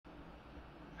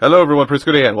Hello everyone, Prince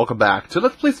Goody and welcome back to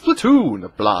Let's Play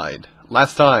Splatoon Blind.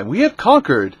 Last time, we had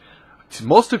conquered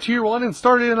most of Tier 1 and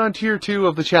started in on Tier 2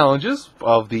 of the challenges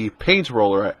of the paint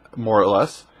roller, more or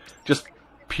less. Just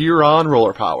pure on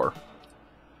roller power.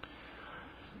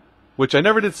 Which I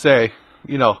never did say,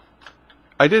 you know,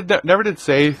 never did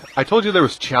say, I told you there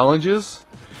was challenges,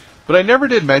 but I never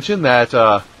did mention that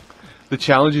the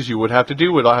challenges you would have to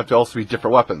do would have to also be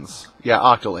different weapons. Yeah,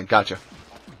 Octolink, gotcha.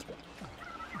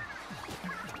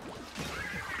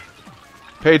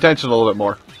 Pay attention a little bit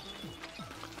more.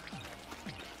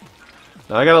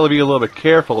 Now I gotta be a little bit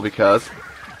careful because,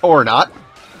 or not,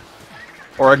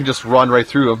 or I can just run right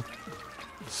through them.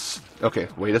 Okay,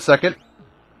 wait a second.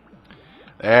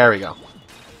 There we go.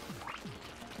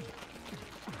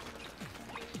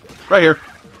 Right here.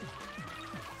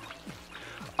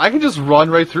 I can just run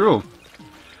right through them.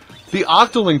 The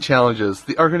Octolink challenges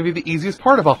are going to be the easiest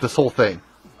part about this whole thing.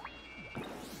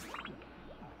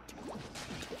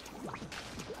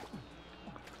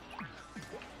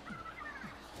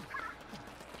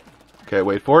 Okay,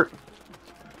 wait for it.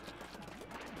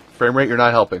 Frame rate, you're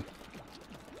not helping.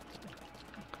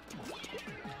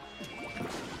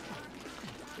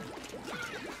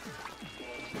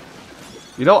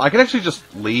 You know, I can actually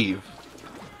just leave.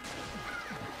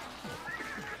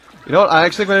 You know what? I'm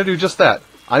actually going to do just that.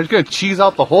 I'm just going to cheese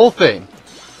out the whole thing.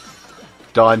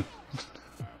 Done.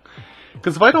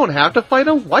 Because if I don't have to fight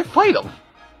him, why fight him?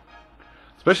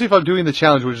 Especially if I'm doing the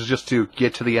challenge, which is just to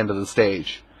get to the end of the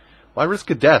stage. Why risk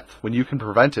a death when you can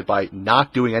prevent it by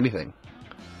not doing anything?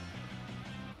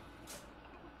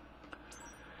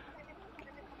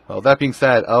 Well, that being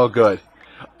said, oh good.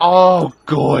 Oh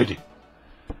good!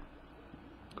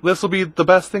 This will be the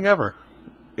best thing ever.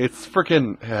 It's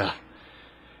frickin'...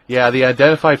 yeah, the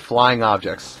identified flying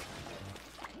objects.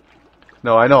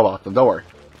 No, I know about them, don't worry.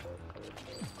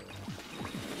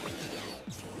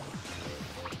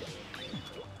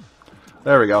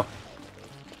 There we go.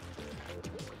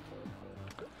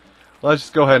 Let's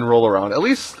just go ahead and roll around. At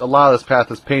least a lot of this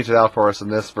path is painted out for us in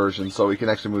this version, so we can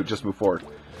actually just move forward.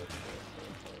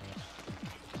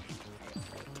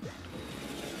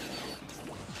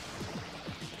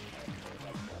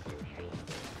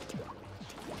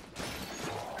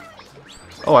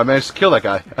 Oh, I managed to kill that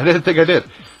guy. I didn't think I did.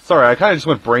 Sorry, I kind of just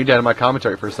went brain dead in my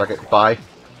commentary for a second. Bye.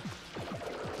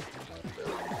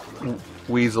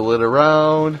 Weasel it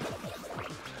around.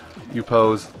 You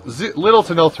pose little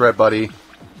to no threat, buddy.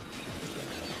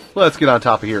 Let's get on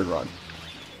top of here and run.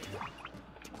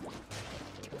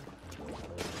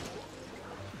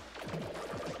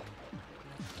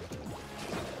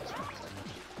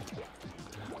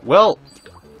 Well,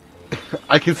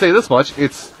 I can say this much.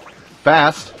 It's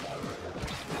fast.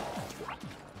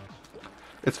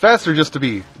 It's faster just to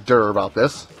be about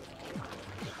this.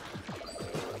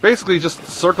 Basically, just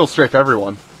circle strafe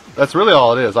everyone. That's really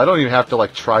all it is. I don't even have to,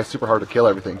 like, try super hard to kill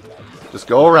everything. Just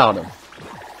go around them.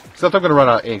 Except I'm going to run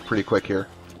out of ink pretty quick here.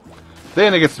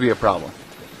 Then it gets to be a problem.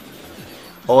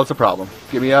 Oh, it's a problem.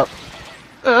 Get me up.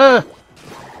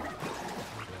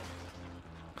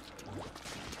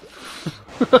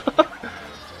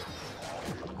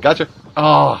 Gotcha.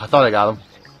 Oh, I thought I got him.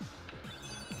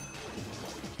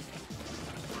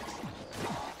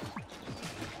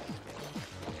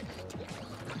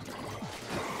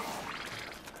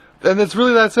 And it's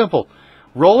really that simple.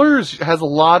 Rollers has a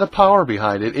lot of power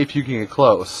behind it if you can get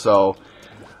close, so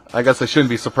I guess I shouldn't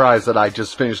be surprised that I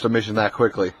just finished a mission that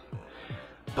quickly.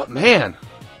 But man,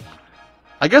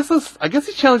 I guess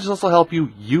these challenges also help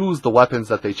you use the weapons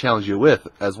that they challenge you with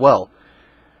as well.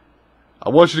 I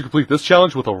want you to complete this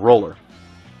challenge with a roller.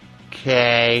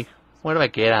 Okay, what do I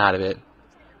get out of it?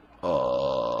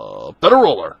 Better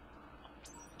roller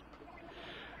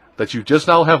that you just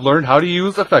now have learned how to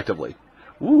use effectively.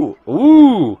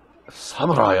 Ooh.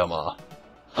 Samurai-yama.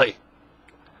 Hi.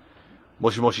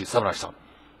 Moshi Moshi Samurai-san.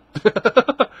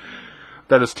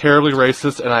 That is terribly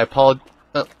racist, and I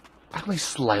only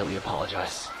slightly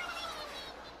apologize.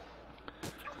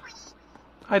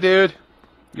 Hi, dude.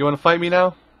 You want to fight me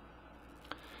now?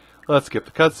 Let's skip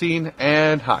the cutscene,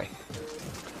 and hi.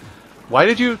 Why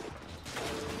did you...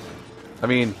 I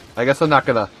mean, I guess I'm not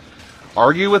gonna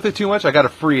argue with it too much. I got a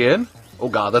free in. Oh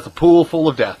god, that's a pool full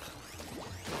of death.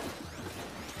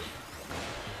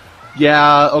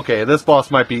 Yeah, okay, this boss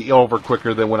might be over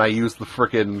quicker than when I used the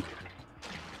frickin'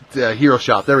 hero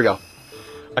shop. There we go.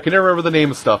 I can never remember the name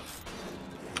of stuff.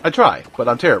 I try, but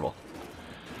I'm terrible.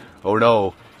 Oh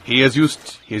no, he has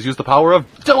used the power of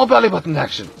double belly button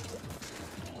action.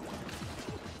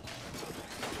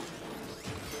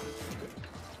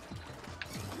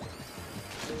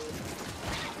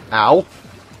 Ow.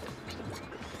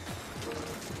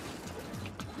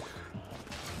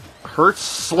 hurts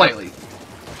slightly.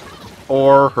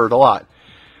 Or hurt a lot.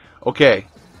 Okay.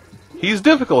 He's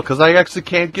difficult because I actually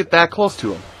can't get that close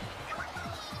to him.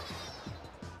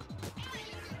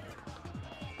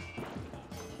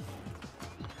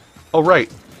 Oh,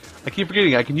 right. I keep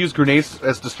forgetting I can use grenades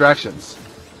as distractions.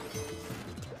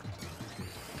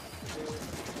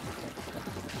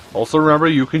 Also remember,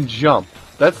 you can jump.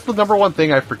 That's the number one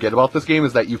thing I forget about this game,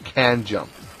 is that you can jump.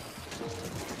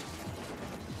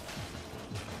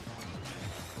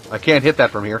 I can't hit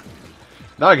that from here.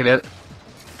 Now I can hit it.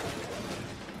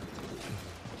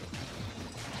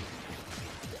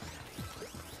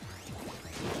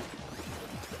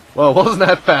 Well, wasn't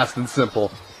that fast and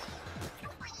simple?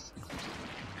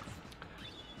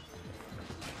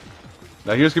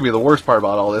 Now here's going to be the worst part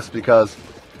about all this, because...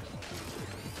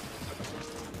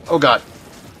 Oh god.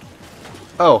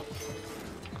 Oh.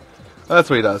 That's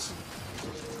what he does.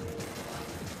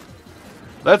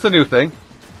 That's a new thing.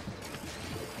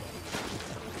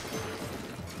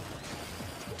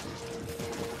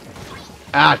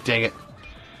 Ah, dang it.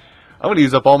 I'm going to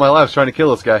use up all my lives trying to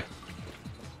kill this guy.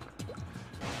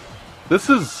 This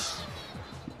has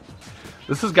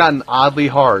gotten oddly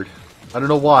hard. I don't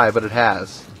know why, but it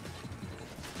has.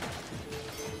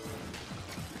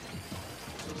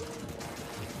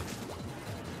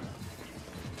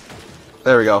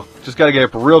 There we go. Just gotta get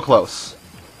up real close.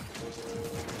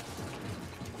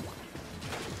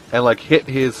 And like hit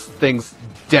his things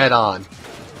dead on.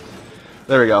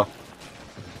 There we go.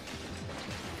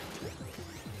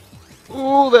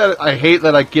 Ooh, that I hate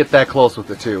that I get that close with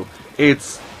it too.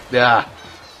 It's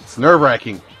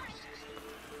nerve-wracking.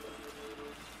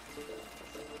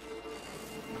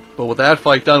 But with that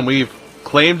fight done, we've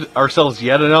claimed ourselves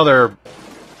yet another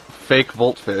fake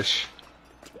Voltfish.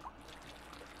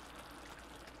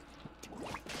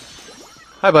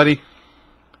 Hi, buddy.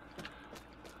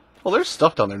 Well, there's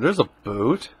stuff down there. There's a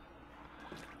boot.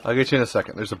 I'll get you in a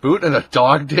second. There's a boot and a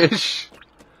dog dish.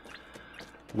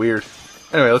 Weird.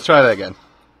 Anyway, let's try that again.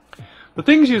 The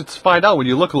things you find out when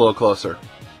you look a little closer.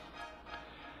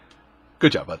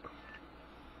 Good job, bud.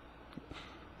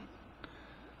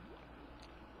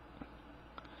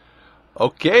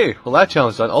 Okay, well that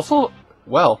challenge done. Also,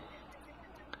 well,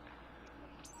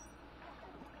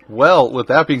 with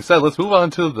that being said, let's move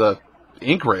on to the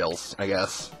ink rails, I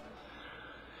guess.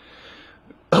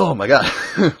 Oh my god.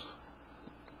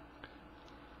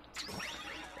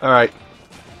 Alright.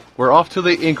 We're off to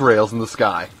the ink rails in the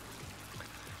sky.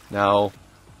 Now,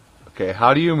 okay,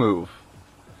 how do you move?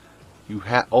 You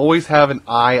always have an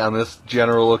eye on this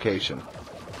general location.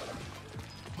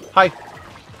 Hi.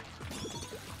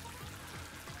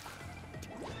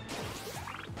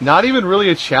 Not even really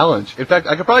a challenge. In fact,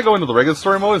 I could probably go into the regular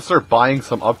story mode and start buying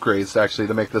some upgrades, actually,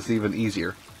 to make this even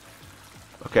easier.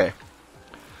 Okay.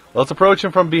 Let's approach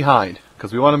him from behind,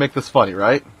 because we want to make this funny,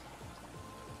 right?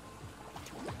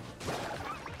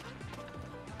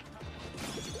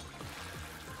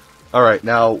 Alright,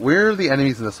 now, where are the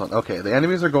enemies in this one? Okay, the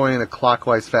enemies are going in a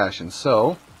clockwise fashion,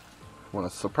 so... I want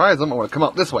to surprise them, I want to come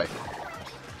out this way.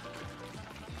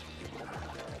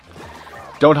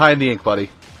 Don't hide in the ink, buddy.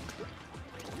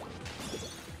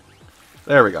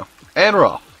 There we go. And we're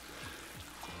off.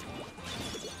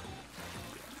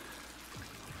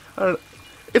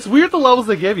 It's weird the levels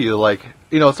they give you. Like,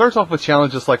 you know, it starts off with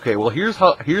challenges like, okay, well, here's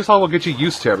how we'll get you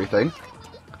used to everything.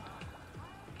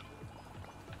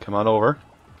 Come on over.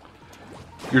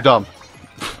 You're dumb.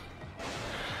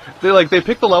 They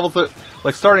pick the levels that,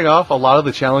 like, starting off, a lot of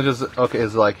the challenges, okay,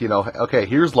 is like, you know, okay,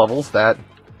 here's levels that...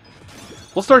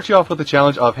 We'll start you off with the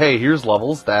challenge of, hey, here's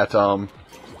levels that,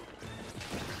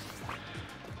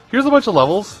 here's a bunch of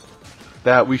levels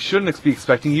that we shouldn't be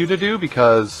expecting you to do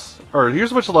because... Or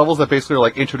here's a bunch of levels that basically are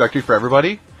like introductory for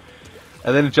everybody.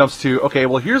 And then it jumps to, okay,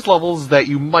 well here's levels that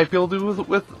you might be able to do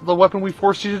with the weapon we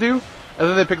forced you to do. And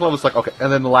then they pick levels like, okay, and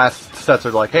then the last sets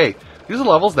are like, hey, these are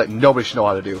levels that nobody should know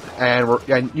how to do.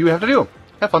 And you have to do them.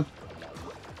 Have fun.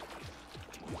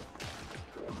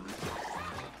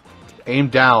 Aim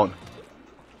down.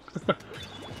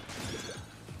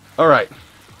 Alright.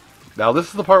 Now this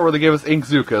is the part where they give us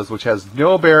Inkzookas, which has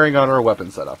no bearing on our weapon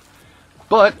setup.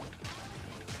 But...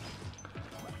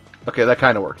 okay, that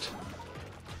kind of worked.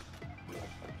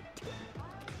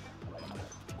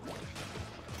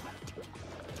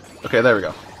 Okay, there we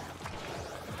go.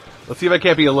 Let's see if I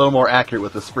can't be a little more accurate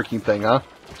with this freaking thing, huh?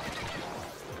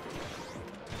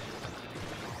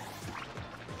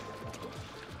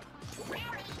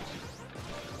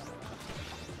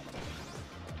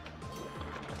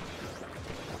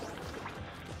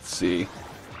 See.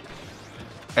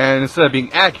 And instead of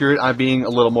being accurate, I'm being a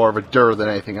little more of a dur than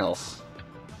anything else.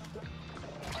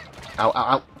 Ow, ow,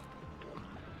 ow.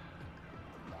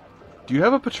 Do you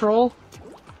have a patrol?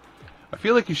 I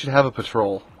feel like you should have a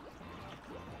patrol.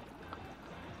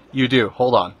 You do.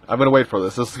 Hold on. I'm going to wait for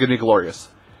this. This is going to be glorious.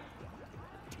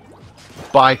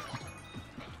 Bye.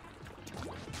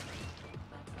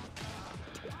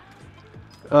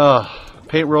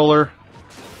 Paint roller.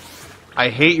 I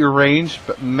hate your range,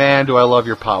 but man, do I love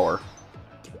your power.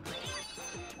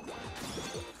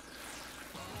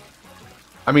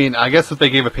 I mean, I guess if they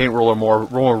gave a paint roller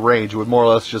more range, it would more or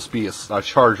less just be a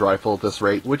charge rifle at this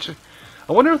rate. Which,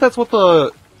 I wonder if that's what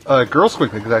the girl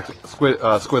squidling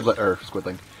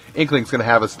Inkling's gonna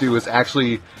have us do, is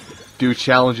actually do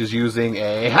challenges using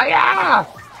a hiya.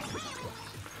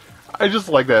 I just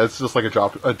like that. It's just like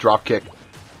a drop kick.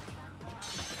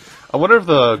 I wonder if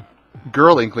the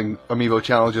girl Inkling amiibo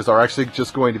challenges are actually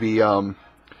just going to be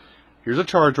here's a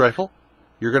charge rifle.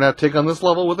 You're going to have to take on this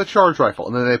level with a charge rifle.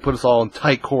 And then they put us all in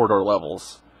tight corridor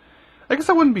levels. I guess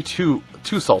I wouldn't be too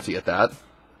salty at that.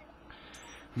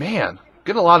 Man,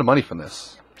 getting a lot of money from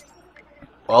this.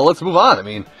 Well, let's move on. I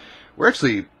mean, we're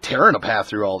actually tearing a path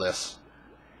through all this.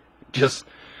 Just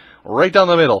right down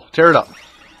the middle. Tear it up.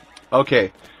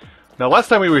 Okay. Now, last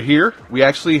time we were here, we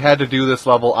actually had to do this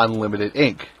level on limited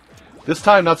ink. This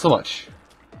time, not so much.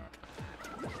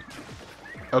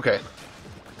 Okay.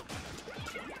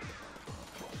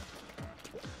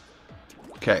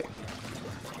 Okay.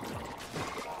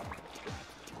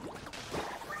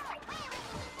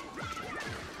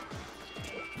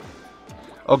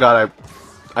 Oh god,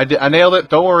 I nailed it.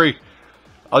 Don't worry.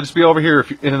 I'll just be over here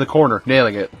in the corner,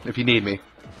 nailing it, if you need me.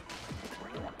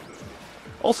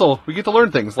 Also, we get to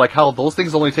learn things, like how those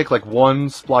things only take like one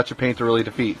splotch of paint to really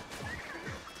defeat.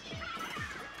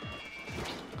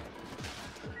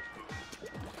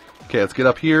 Okay, let's get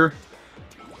up here.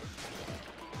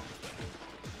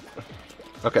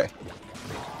 Okay.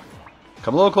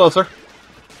 Come a little closer.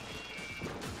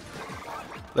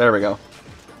 There we go.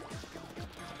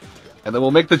 And then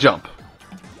we'll make the jump.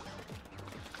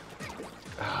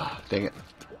 Ah, dang it.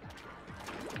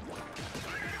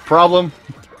 Problem.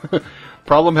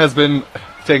 Problem has been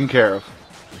taken care of.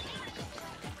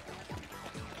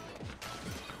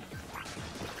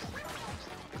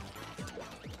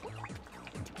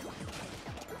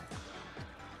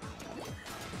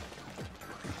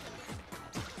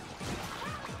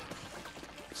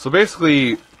 So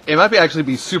basically, it might actually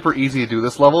be super easy to do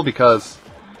this level because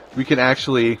we can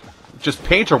actually just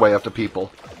paint our way up to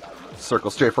people. Circle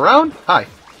strafe around. Hi.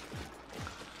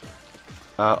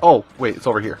 Oh, wait, it's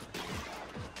over here.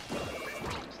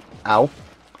 Ow.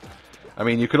 I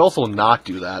mean, you could also not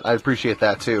do that. I appreciate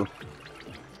that too.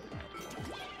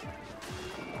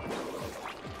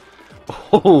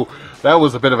 Oh, that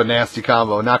was a bit of a nasty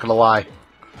combo, not gonna lie.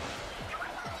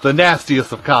 The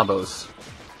nastiest of combos.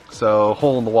 So,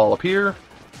 hole in the wall up here.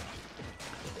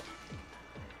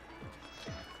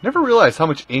 Never realized how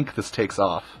much ink this takes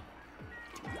off.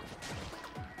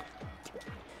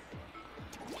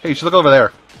 Hey, you should look over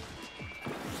there.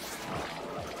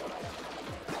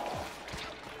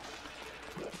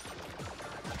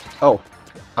 Oh,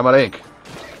 I'm out of ink.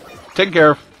 Taken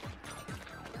care of.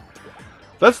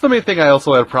 That's the main thing I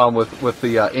also had a problem with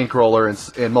the ink roller in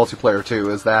multiplayer too,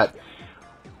 is that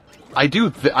I do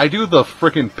the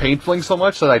frickin' paint fling so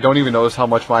much that I don't even notice how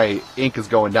much my ink is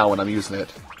going down when I'm using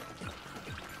it.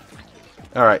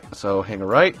 Alright, so hang a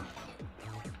right.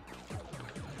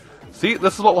 See,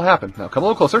 this is what will happen. Now come a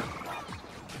little closer.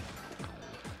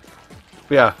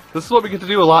 But yeah, this is what we get to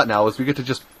do a lot now, is we get to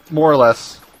just more or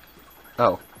less...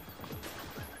 Oh.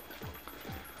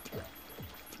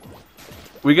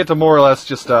 We get to more or less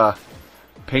just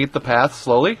paint the path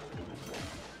slowly.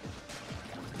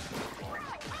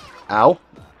 Ow.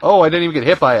 Oh, I didn't even get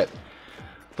hit by it.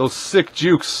 Those sick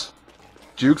jukes.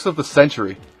 Jukes of the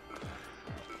century.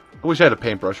 I wish I had a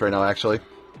paintbrush right now, actually.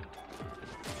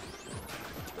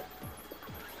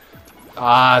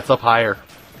 Ah, it's up higher.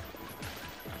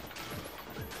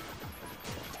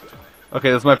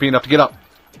 Okay, this might be enough to get up.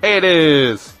 Hey, it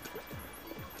is!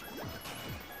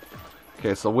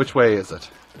 Okay, so which way is it?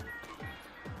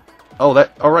 Oh,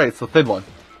 that... Alright, it's the thin one.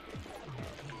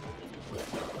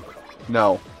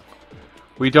 No.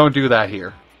 We don't do that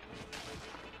here.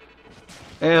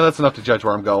 And that's enough to judge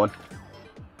where I'm going.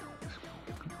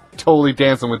 Totally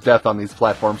dancing with death on these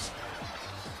platforms.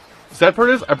 Sad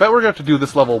part is, I bet we're going to have to do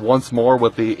this level once more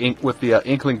with the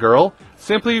Inkling girl,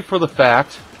 simply for the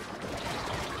fact...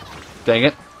 Dang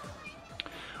it.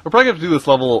 We're probably going to have to do this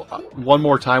level one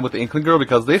more time with the Inkling girl,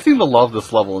 because they seem to love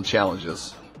this level in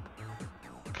challenges.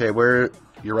 Okay, where...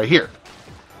 You're right here.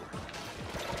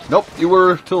 Nope, you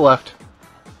were to the left.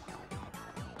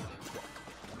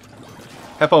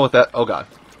 Have fun with that. Oh god.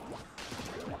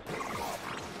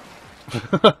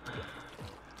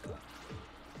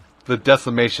 The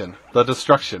decimation. The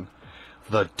destruction.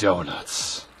 The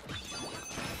donuts.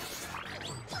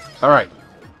 Alright.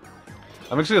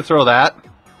 I'm actually going to throw that.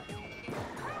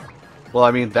 Well,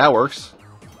 I mean, that works.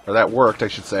 Or that worked, I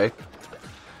should say.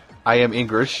 I am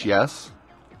English, yes.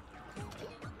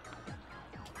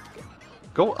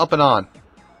 Go up and on.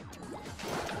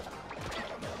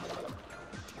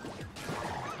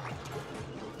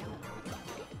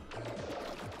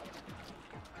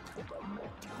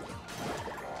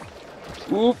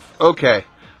 Oop, okay.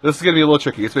 This is going to be a little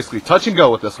tricky. It's basically touch and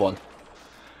go with this one.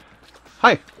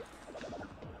 Hi.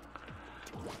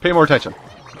 Pay more attention.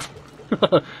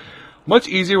 Much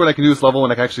easier when I can do this level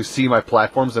when I can actually see my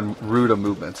platforms and route of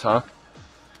movements, huh?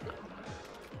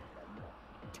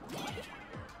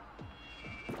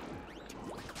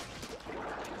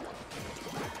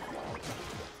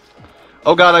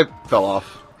 Oh god, I fell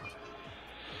off.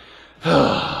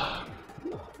 I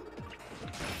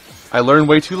learned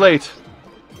way too late.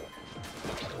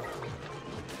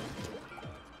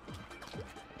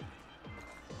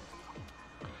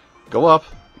 Go up.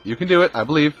 You can do it, I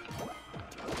believe.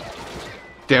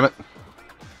 Damn it.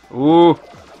 Ooh.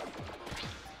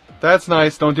 That's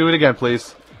nice. Don't do it again,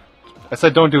 please. I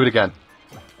said don't do it again.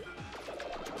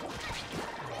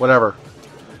 Whatever.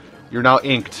 You're now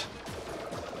inked.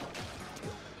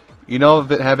 You know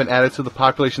that have been added to the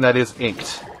population that is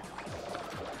inked.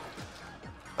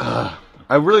 I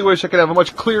really wish I could have a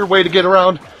much clearer way to get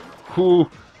around. Ooh.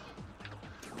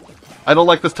 I don't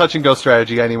like this touch and go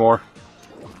strategy anymore.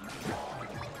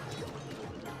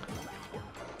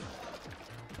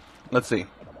 Let's see.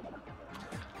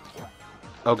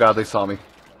 Oh god, they saw me.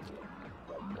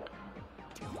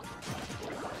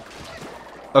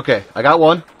 Okay, I got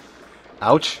one.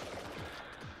 Ouch.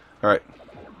 Alright.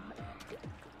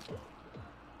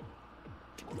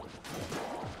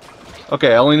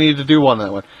 Okay, I only need to do one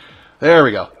that one. There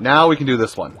we go. Now we can do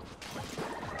this one.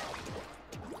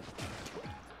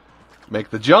 Make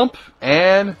the jump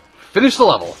and finish the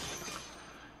level.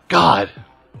 God,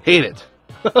 hate it.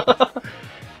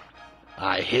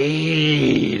 I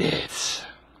hate it.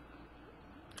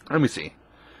 Let me see.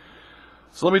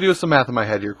 So let me do some math in my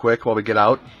head here quick while we get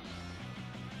out.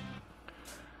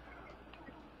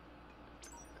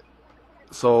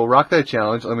 So rock that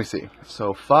challenge. Let me see.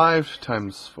 So 5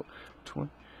 times 4, 20.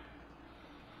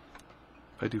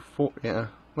 If I do 4, yeah.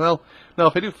 Well, no.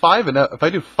 If I do 5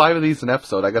 of these an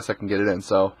episode, I guess I can get it in.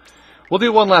 So we'll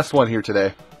do one last one here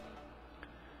today.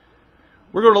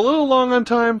 We're going a little long on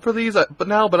time for these,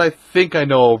 but I think I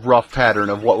know a rough pattern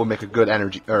of what would make a good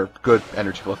energy flow,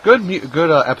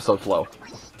 good episode flow.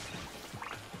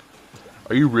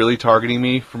 Are you really targeting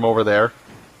me from over there?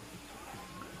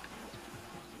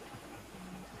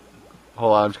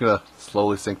 Hold on, I'm just gonna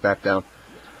slowly sink back down.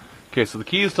 Okay, so the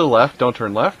key is to the left. Don't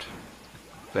turn left.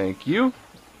 Thank you.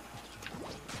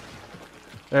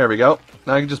 There we go.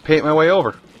 Now I can just paint my way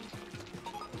over.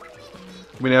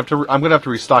 I'm gonna have to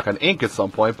restock on ink at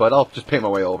some point, but I'll just paint my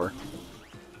way over.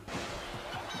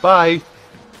 Bye.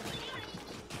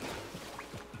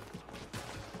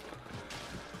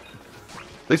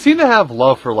 They seem to have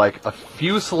love for like a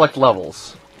few select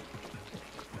levels,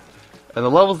 and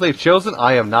the levels they've chosen,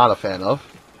 I am not a fan of,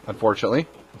 unfortunately.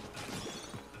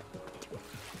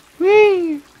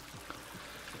 Whee!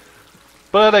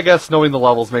 But I guess knowing the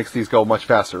levels makes these go much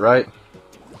faster, right?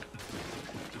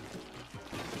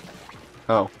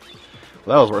 Oh.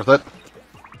 Well, that was worth it.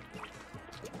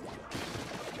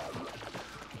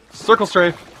 Circle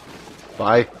strafe.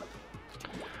 Bye.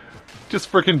 Just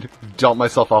freaking dump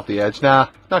myself off the edge. Nah,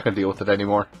 not gonna deal with it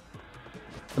anymore.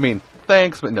 I mean,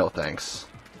 thanks, but no thanks.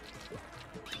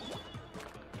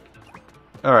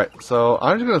 Alright, so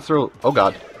I'm just gonna throw... Oh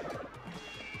god.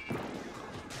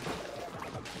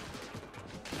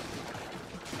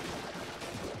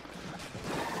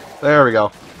 There we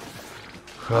go.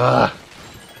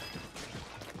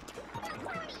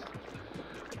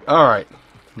 Alright.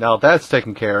 Now that's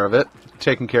taken care of.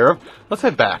 Let's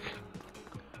head back.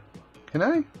 Can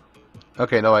I?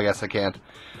 Okay, no, I guess I can't.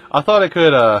 I thought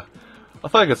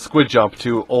I could squid jump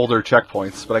to older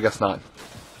checkpoints, but I guess not.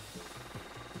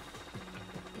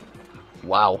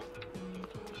 Wow.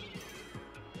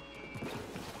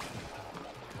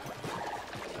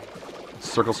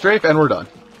 Circle strafe, and we're done.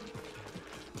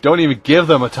 Don't even give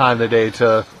them a time of the day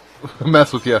to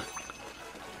mess with you.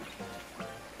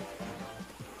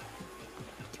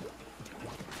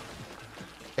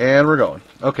 And we're going.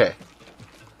 Okay.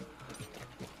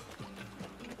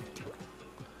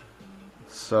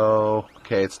 So,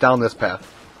 okay, it's down this path.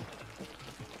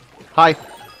 Hi.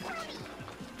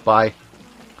 Bye.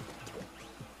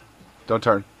 Don't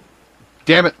turn.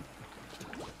 Damn it!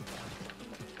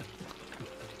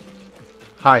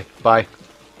 Hi, bye.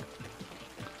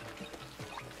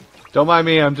 Don't mind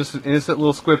me, I'm just an innocent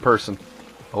little squid person.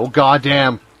 Oh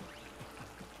goddamn!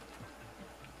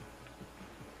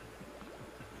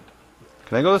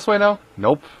 Can I go this way now?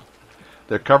 Nope.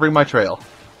 They're covering my trail.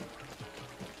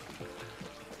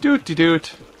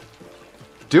 Doot-de-doot.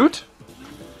 Doot?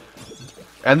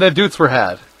 And then doots were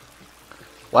had.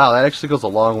 Wow, that actually goes a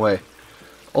long way.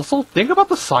 Also, think about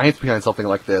the science behind something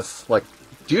like this. Like,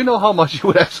 do you know how much it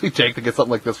would actually take to get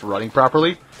something like this running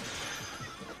properly?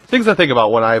 Things I think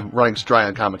about when I'm running dry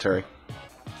on commentary.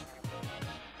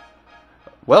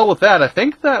 Well, with that, I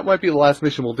think that might be the last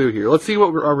mission we'll do here. Let's see what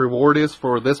our reward is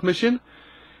for this mission.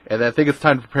 And then I think it's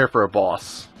time to prepare for a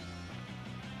boss.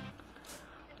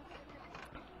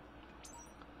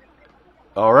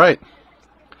 Alright.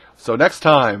 So next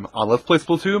time on Let's Play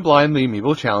Splatoon Blind, the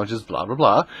Amiibo Challenges, blah blah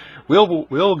blah,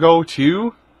 we'll go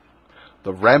to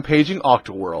the Rampaging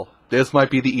Octowhirl. This might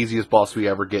be the easiest boss we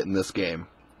ever get in this game.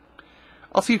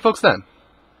 I'll see you folks then.